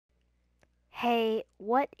Hey,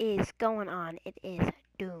 what is going on? It is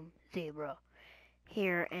Doom Zebra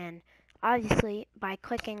here, and obviously, by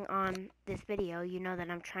clicking on this video, you know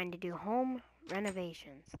that I'm trying to do home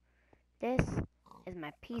renovations. This is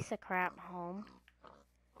my piece of crap home,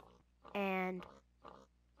 and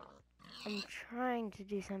I'm trying to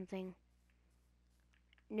do something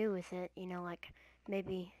new with it, like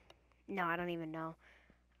maybe, no, I don't even know.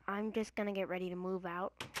 I'm just gonna get ready to move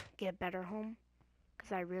out, get a better home,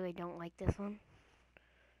 because I really don't like this one.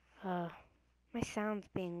 My sound's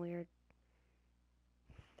being weird.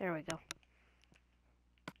 There we go.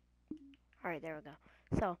 Alright, there we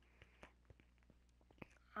go. So,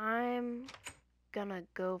 I'm gonna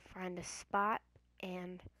go find a spot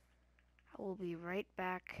and I will be right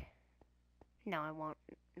back. No, I won't.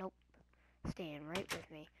 Nope. Staying right with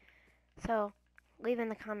me. So, leave in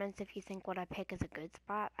the comments if you think what I pick is a good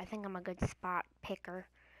spot. I think I'm a good spot picker.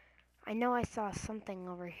 I know I saw something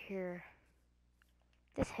over here.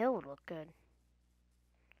 This hill would look good.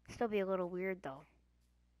 Still be a little weird though.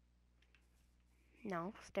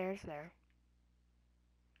 No, stairs there.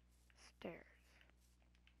 Stairs.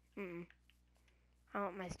 I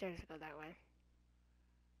want my stairs to go that way.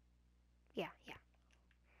 Yeah.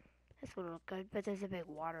 This would look good, but there's a big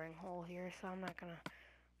watering hole here, so I'm not gonna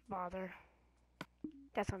bother.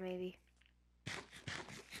 That's what maybe.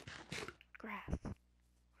 Grass.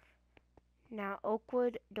 Now,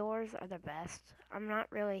 oakwood doors are the best. I'm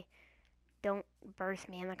not really, don't burst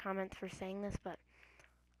me in the comments for saying this, but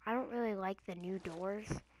I don't really like the new doors,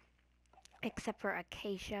 except for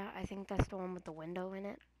acacia. I think that's the one with the window in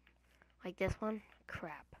it. Like this one.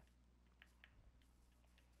 Crap.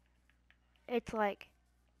 It's like,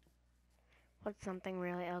 what's something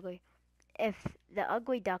really ugly? If the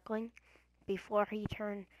ugly duckling, before she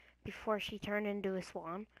turned into a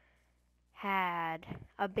swan, had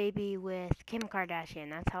a baby with Kim Kardashian.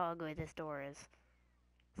 That's how ugly this door is.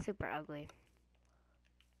 Super ugly.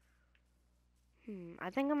 I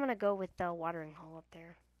think I'm gonna go with the watering hole up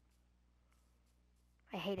there.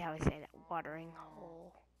 I hate how I say that. Watering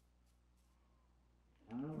hole.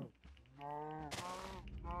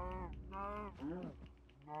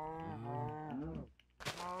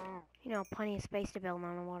 Plenty of space to build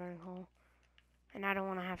on a watering hole. And I don't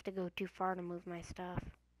want to have to go too far to move my stuff.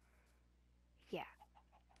 Yeah.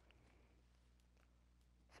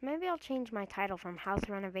 So maybe I'll change my title from House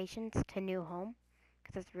Renovations to New Home.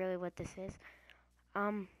 Because that's really what this is.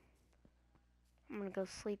 I'm gonna go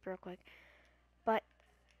sleep real quick. But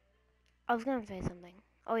I was gonna say something.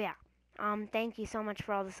 Oh yeah. Thank you so much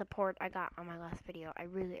for all the support I got on my last video. I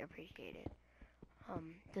really appreciate it.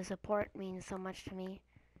 The support means so much to me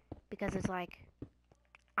because it's like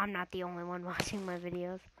I'm not the only one watching my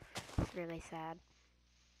videos. It's really sad,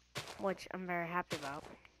 which I'm very happy about.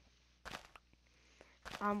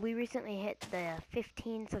 We recently hit the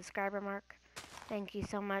 15 subscriber mark. Thank you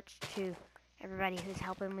so much to everybody who's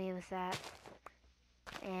helping me with that.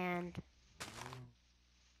 And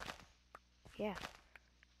yeah,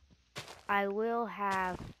 I will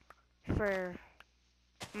have, for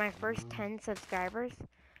my first 10 subscribers,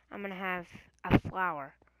 I'm gonna have a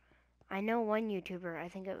flower. I know one YouTuber, I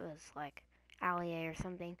think it was like Allie or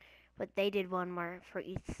something, but they did one where for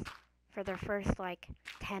their first like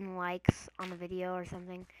 10 likes on the video or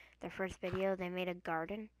something, their first video, they made a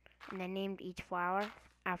garden and they named each flower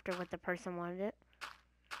after what the person wanted it.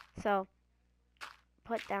 So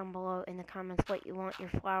put down below in the comments what you want your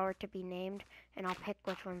flower to be named, and I'll pick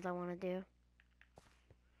which ones I want to do.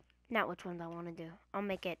 Not which ones I want to do. I'll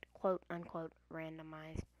make it quote unquote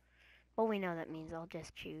randomized. But we know that means I'll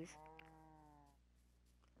just choose.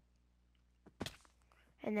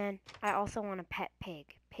 And then I also want a pet pig.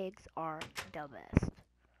 Pigs are the best.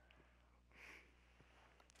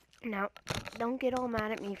 Now, don't get all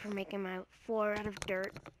mad at me for making my floor out of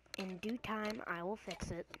dirt. In due time, I will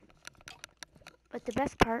fix it. But the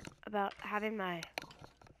best part about having my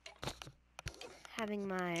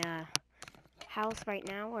house right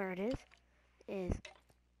now where it is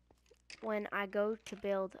when I go to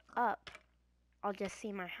build up, I'll just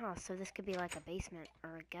see my house. So this could be like a basement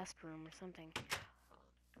or a guest room or something.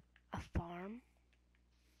 A farm?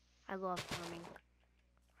 I love farming.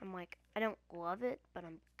 I don't love it, but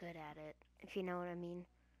I'm good at it, if you know what I mean.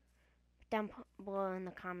 Down below in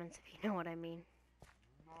the comments if you know what I mean.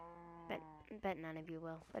 Bet none of you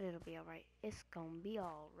will, but it'll be alright. It's gonna be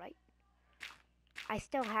alright. I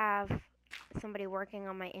still have somebody working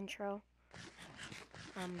on my intro.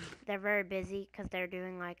 They're very busy because they're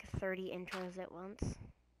doing like 30 intros at once.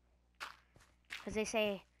 Because they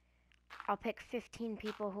say I'll pick 15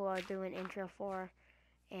 people who I'll do an intro for,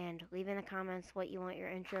 and leave in the comments what you want your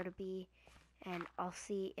intro to be, and I'll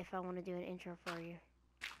see if I want to do an intro for you.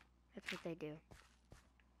 That's what they do.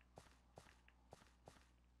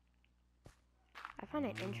 I find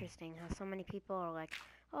it interesting how so many people are like,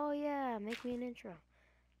 oh yeah, make me an intro.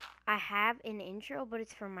 I have an intro, but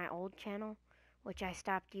it's from my old channel, which I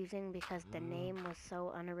stopped using because the name was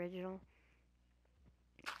so unoriginal.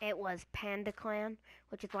 It was Panda Clan,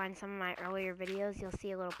 which is why in some of my earlier videos you'll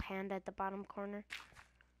see a little panda at the bottom corner.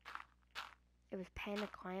 It was Panda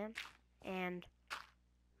Clan, and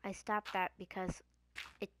I stopped that because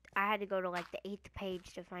I had to go to like the 8th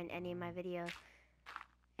page to find any of my videos.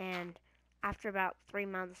 And after about 3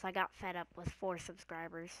 months, I got fed up with 4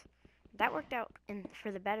 subscribers. That worked out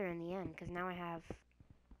for the better in the end, because now I have,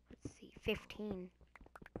 let's see, 15.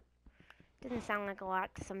 Doesn't sound like a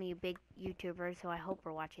lot to some of you big YouTubers who I hope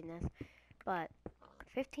are watching this, but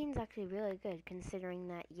 15 is actually really good, considering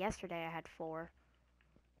that yesterday I had 4.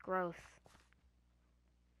 Growth.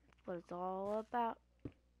 That's what it's all about.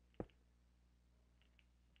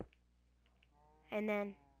 And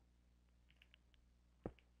then,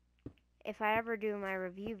 if I ever do my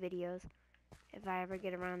review videos, if I ever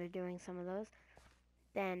get around to doing some of those,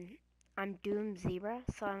 then I'm Doom Zebra,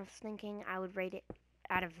 so I was thinking I would rate it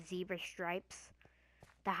out of zebra stripes.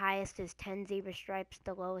 The highest is 10 zebra stripes,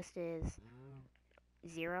 the lowest is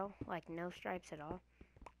 0, like no stripes at all.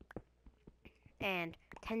 And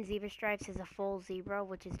 10 zebra stripes is a full zebra,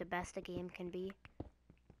 which is the best a game can be.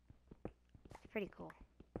 It's pretty cool.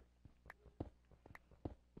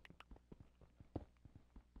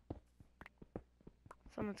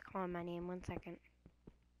 Someone's calling my name, 1 second.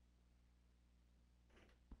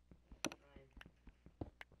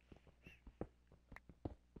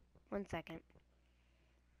 One second.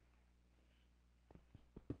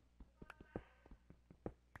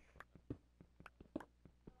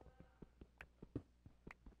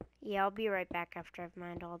 Yeah, I'll be right back after I've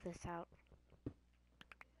mined all this out.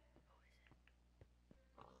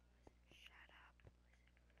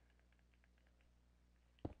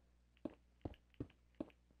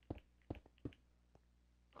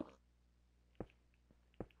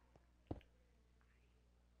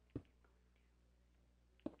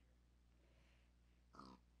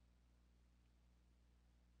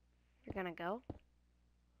 You're gonna go?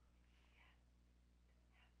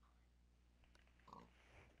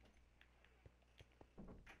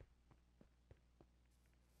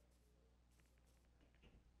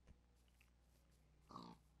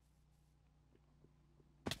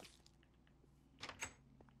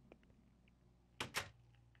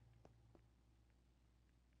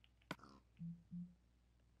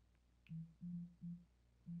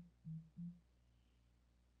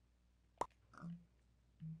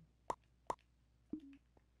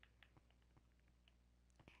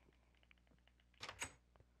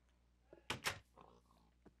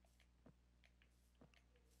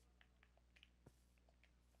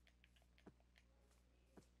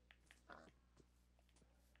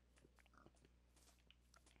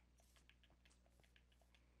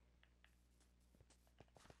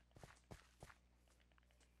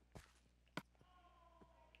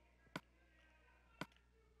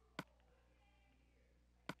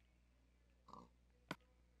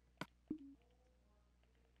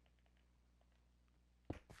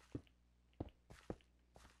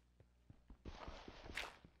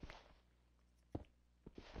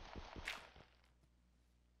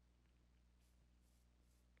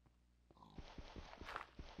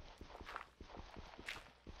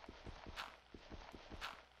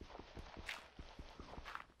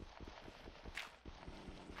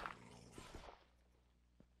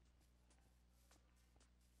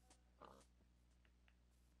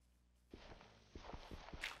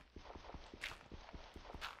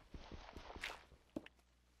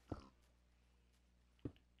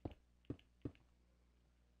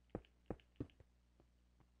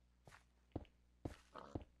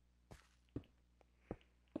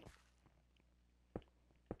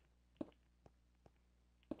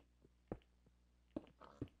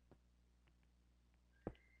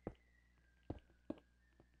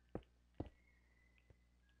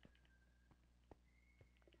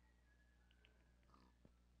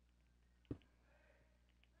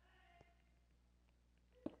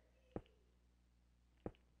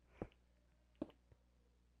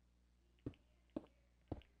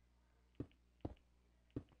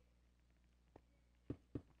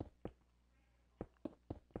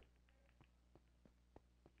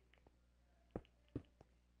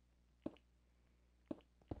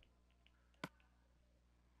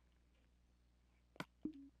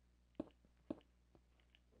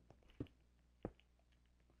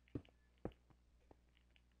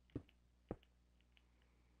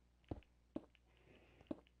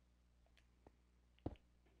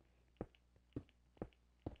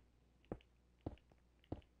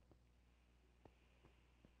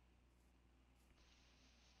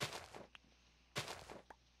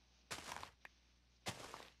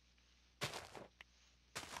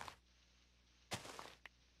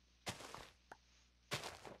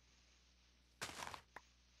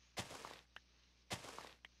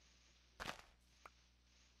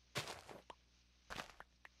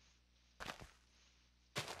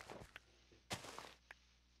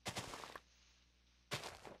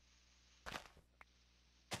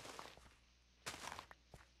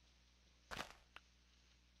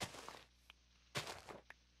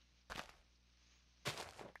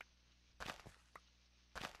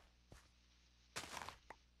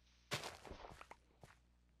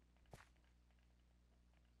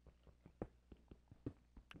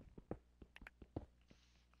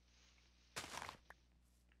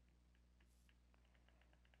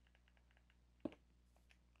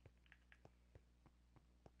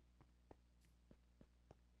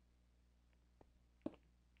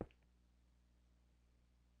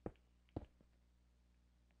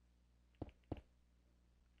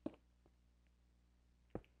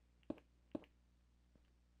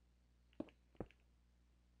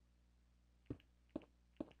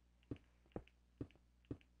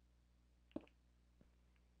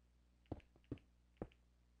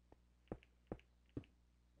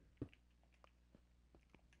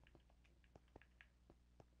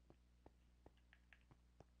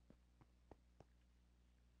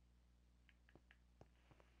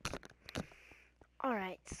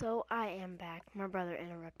 Alright, so I am back. My brother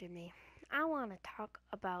interrupted me. I want to talk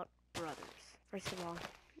about brothers. First of all,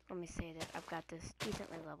 let me say that I've got this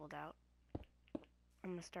decently leveled out.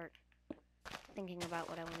 I'm going to start thinking about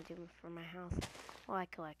what I want to do for my house. Well, I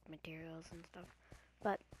collect materials and stuff.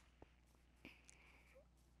 But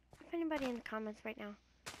if anybody in the comments right now,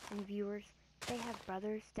 and viewers, they have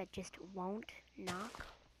brothers that just won't knock.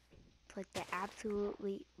 It's like they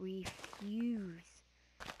absolutely refuse.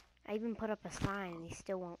 I even put up a sign and he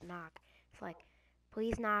still won't knock. It's like,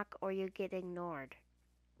 please knock or you get ignored.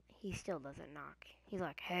 He still doesn't knock. He's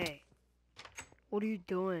like, hey, what are you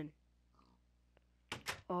doing?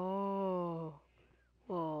 Oh,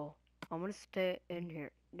 well, I'm gonna stay in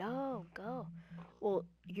here. No, go. Well,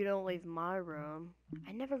 you don't leave my room.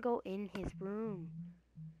 I never go in his room.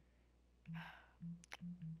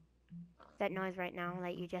 That noise right now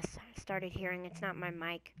that you just started hearing, it's not my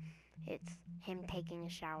mic. It's him taking a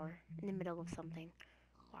shower in the middle of something.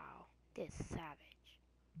 Wow, this savage.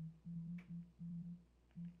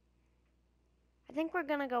 I think we're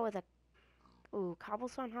gonna go with a... Ooh,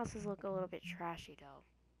 cobblestone houses look a little bit trashy though.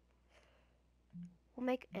 We'll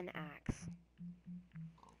make an axe.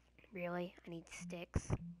 Really? I need sticks.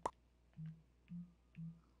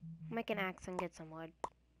 Make an axe and get some wood.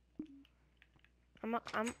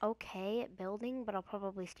 I'm okay at building, but I'll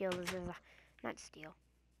probably steal this as a... Not steal.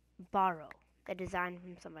 Borrow the design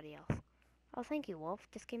from somebody else. Oh, thank you, Wolf.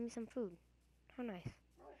 Just give me some food. How nice.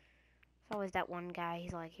 It's always that one guy,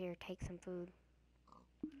 he's like, here, take some food.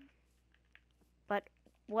 But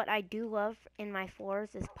what I do love in my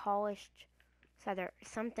floors is polished... It's either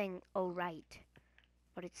something right,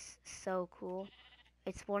 but it's so cool.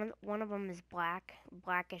 It's one of them is black,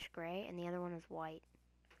 blackish gray, and the other one is white.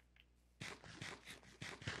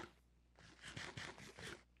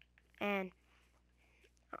 And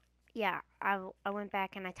yeah, I went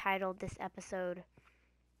back and I titled this episode,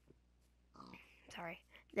 sorry,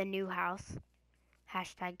 the new house.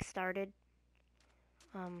 Hashtag started.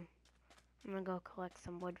 I'm gonna go collect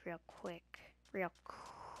some wood real quick.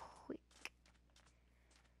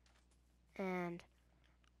 And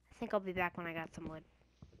I think I'll be back when I got some wood.